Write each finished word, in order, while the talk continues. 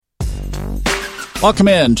Welcome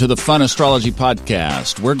in to the Fun Astrology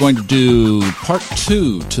Podcast. We're going to do part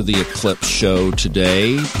 2 to the eclipse show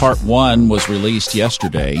today. Part 1 was released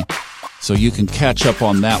yesterday, so you can catch up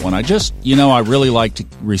on that one. I really like to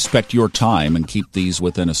respect your time and keep these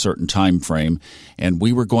within a certain time frame, and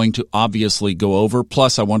we were going to obviously go over.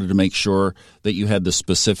 Plus, I wanted to make sure that you had the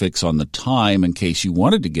specifics on the time in case you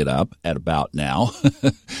wanted to get up at about now.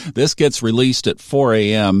 This gets released at 4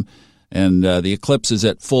 a.m., and the eclipse is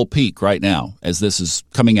at full peak right now as this is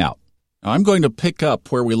coming out. Now, I'm going to pick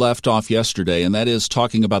up where we left off yesterday, and that is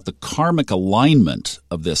talking about the karmic alignment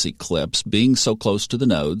of this eclipse being so close to the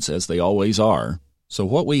nodes, as they always are. So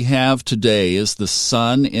what we have today is the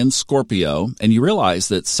sun in Scorpio, and you realize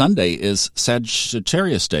that Sunday is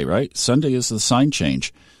Sagittarius Day, right? Sunday is the sign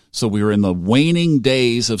change. So we were in the waning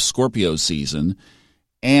days of Scorpio season,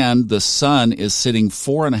 and the sun is sitting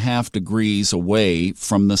 4.5 degrees away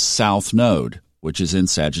from the south node, which is in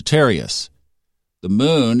Sagittarius. The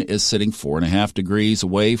moon is sitting 4.5 degrees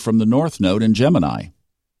away from the north node in Gemini.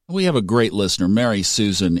 We have a great listener, Mary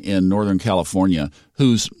Susan in Northern California,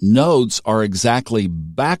 whose nodes are exactly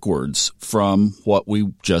backwards from what we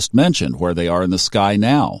just mentioned, where they are in the sky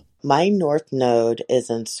now. My north node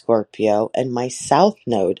is in Scorpio, and my south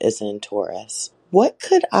node is in Taurus. What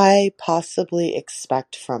could I possibly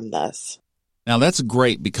expect from this? Now, that's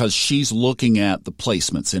great because she's looking at the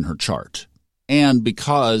placements in her chart. And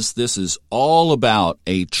because this is all about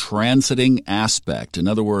a transiting aspect, in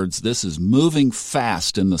other words, this is moving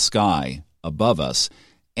fast in the sky above us,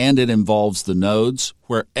 and it involves the nodes,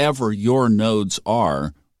 wherever your nodes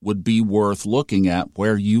are would be worth looking at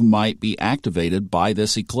where you might be activated by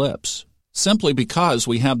this eclipse. Simply because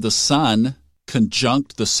we have the sun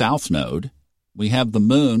conjunct the south node, we have the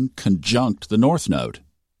moon conjunct the north node.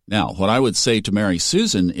 Now, what I would say to Mary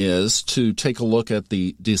Susan is to take a look at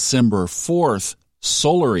the December 4th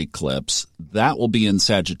solar eclipse. That will be in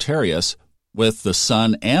Sagittarius with the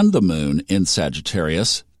sun and the moon in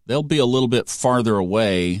Sagittarius. They'll be a little bit farther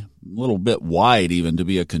away, a little bit wide even to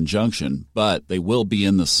be a conjunction, but they will be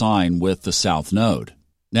in the sign with the south node.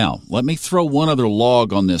 Now, let me throw one other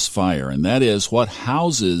log on this fire, and that is what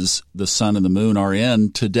houses the sun and the moon are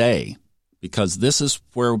in today, because this is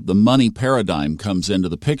where the money paradigm comes into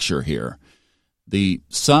the picture here. The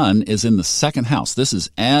sun is in the second house. This is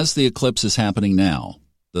as the eclipse is happening now.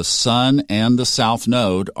 The sun and the south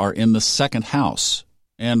node are in the second house.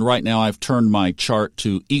 And right now I've turned my chart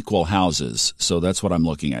to equal houses, so that's what I'm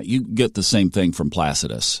looking at. You get the same thing from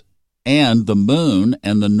Placidus. And the moon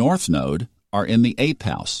and the north node are in the 8th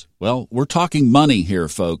house. Well, we're talking money here,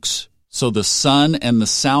 folks. So the sun and the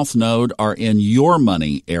south node are in your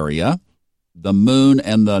money area. The moon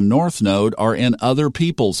and the north node are in other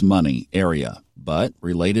people's money area, but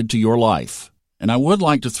related to your life. And I would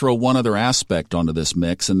like to throw one other aspect onto this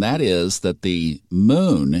mix, and that is that the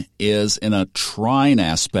moon is in a trine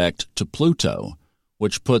aspect to Pluto,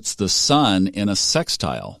 which puts the sun in a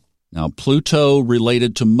sextile. Now, Pluto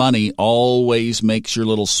related to money always makes your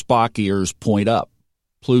little Spock ears point up.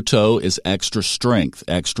 Pluto is extra strength,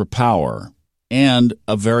 extra power, and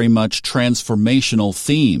a very much transformational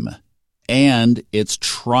theme. And it's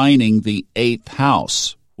trining the 8th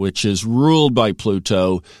house, which is ruled by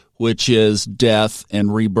Pluto, which is death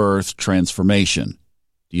and rebirth transformation.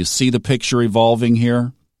 Do you see the picture evolving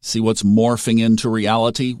here? See what's morphing into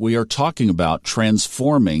reality? We are talking about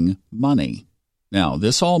transforming money. Now,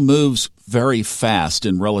 this all moves very fast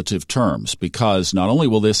in relative terms because not only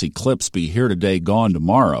will this eclipse be here today, gone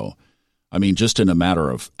tomorrow, just in a matter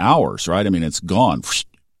of hours, right? It's gone.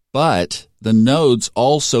 But the nodes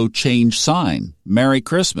also change sign. Merry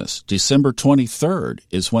Christmas. December 23rd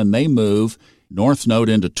is when they move north node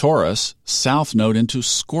into Taurus, south node into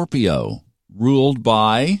Scorpio, ruled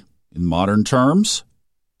by, in modern terms,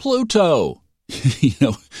 Pluto.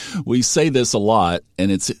 We say this a lot,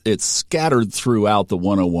 and it's scattered throughout the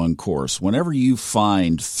 101 course. Whenever you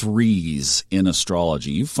find threes in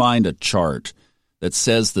astrology, you find a chart that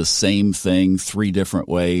says the same thing 3 different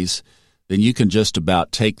ways, then you can just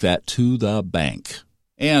about take that to the bank.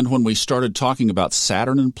 And when we started talking about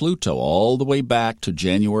Saturn and Pluto all the way back to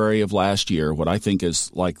January of last year, what I think is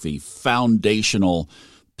like the foundational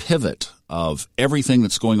pivot of everything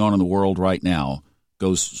that's going on in the world right now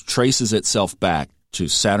traces itself back to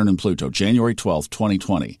Saturn and Pluto, January 12th,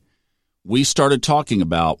 2020. We started talking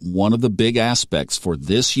about one of the big aspects for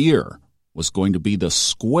this year was going to be the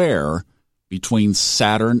square between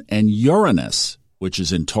Saturn and Uranus, which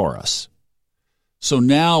is in Taurus. So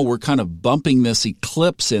now we're kind of bumping this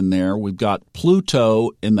eclipse in there. We've got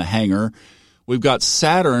Pluto in the hangar. We've got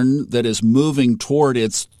Saturn that is moving toward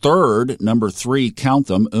its third, number 3, count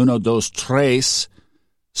them, uno, dos, tres,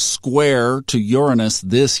 square to Uranus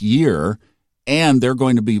this year, and they're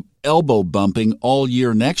going to be elbow bumping all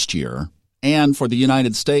year next year. And for the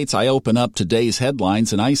United States, I open up today's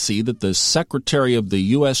headlines and I see that the Secretary of the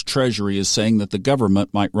U.S. Treasury is saying that the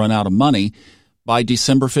government might run out of money by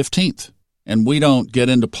December 15th. And we don't get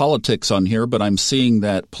into politics on here, but I'm seeing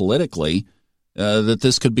that politically that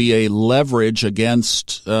this could be a leverage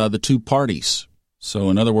against the two parties. So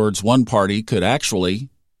in other words, one party could actually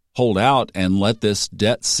hold out and let this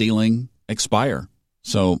debt ceiling expire.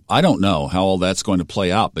 So I don't know how all that's going to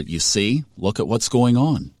play out, but you see, look at what's going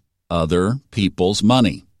on. Other people's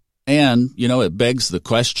money. And, it begs the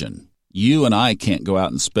question. You and I can't go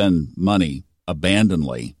out and spend money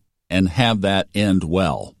abandonedly and have that end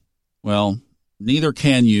well. Well, neither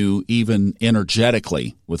can you even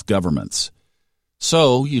energetically with governments.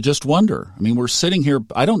 So you just wonder. We're sitting here.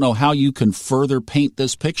 I don't know how you can further paint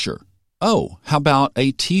this picture. Oh, how about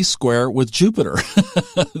a T-square with Jupiter?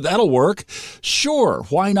 That'll work. Sure,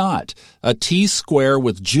 why not? A T-square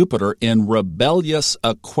with Jupiter in rebellious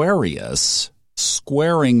Aquarius,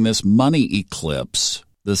 squaring this money eclipse,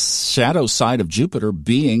 the shadow side of Jupiter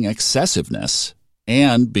being excessiveness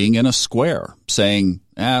and being in a square, saying,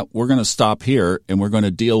 we're going to stop here and we're going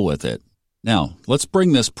to deal with it. Now, let's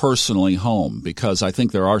bring this personally home because I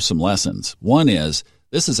think there are some lessons. One is,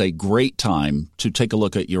 this is a great time to take a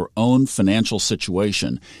look at your own financial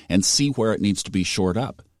situation and see where it needs to be shored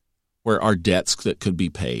up, where are debts that could be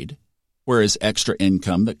paid, where is extra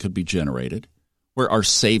income that could be generated, where are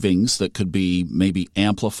savings that could be maybe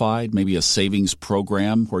amplified, maybe a savings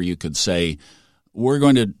program where you could say, we're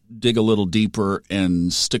going to dig a little deeper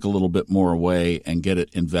and stick a little bit more away and get it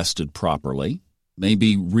invested properly,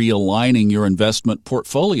 maybe realigning your investment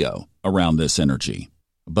portfolio around this energy.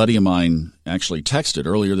 A buddy of mine actually texted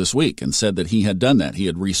earlier this week and said that he had done that. He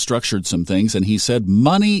had restructured some things, and he said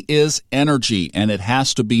money is energy, and it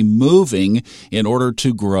has to be moving in order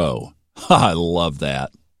to grow. I love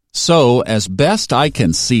that. So, as best I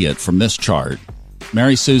can see it from this chart,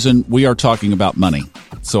 Mary Susan, we are talking about money.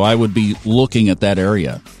 So I would be looking at that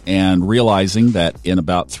area and realizing that in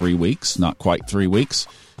about 3 weeks, not quite 3 weeks,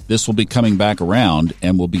 this will be coming back around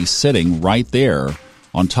and will be sitting right there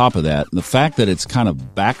on top of that. And the fact that it's kind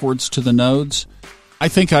of backwards to the nodes, I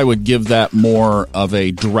think I would give that more of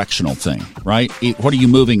a directional thing, right? What are you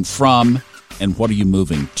moving from and what are you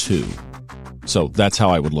moving to? So that's how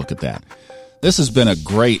I would look at that. This has been a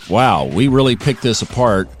great, wow, we really picked this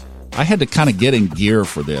apart. I had to kind of get in gear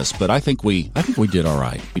for this, but I think we did all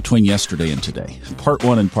right between yesterday and today. Part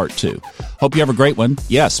 1 and part 2. Hope you have a great one.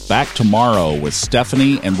 Yes, back tomorrow with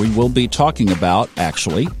Stephanie, and we will be talking about,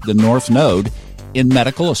 actually, the North Node in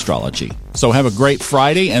medical astrology. So have a great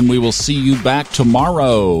Friday, and we will see you back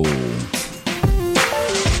tomorrow.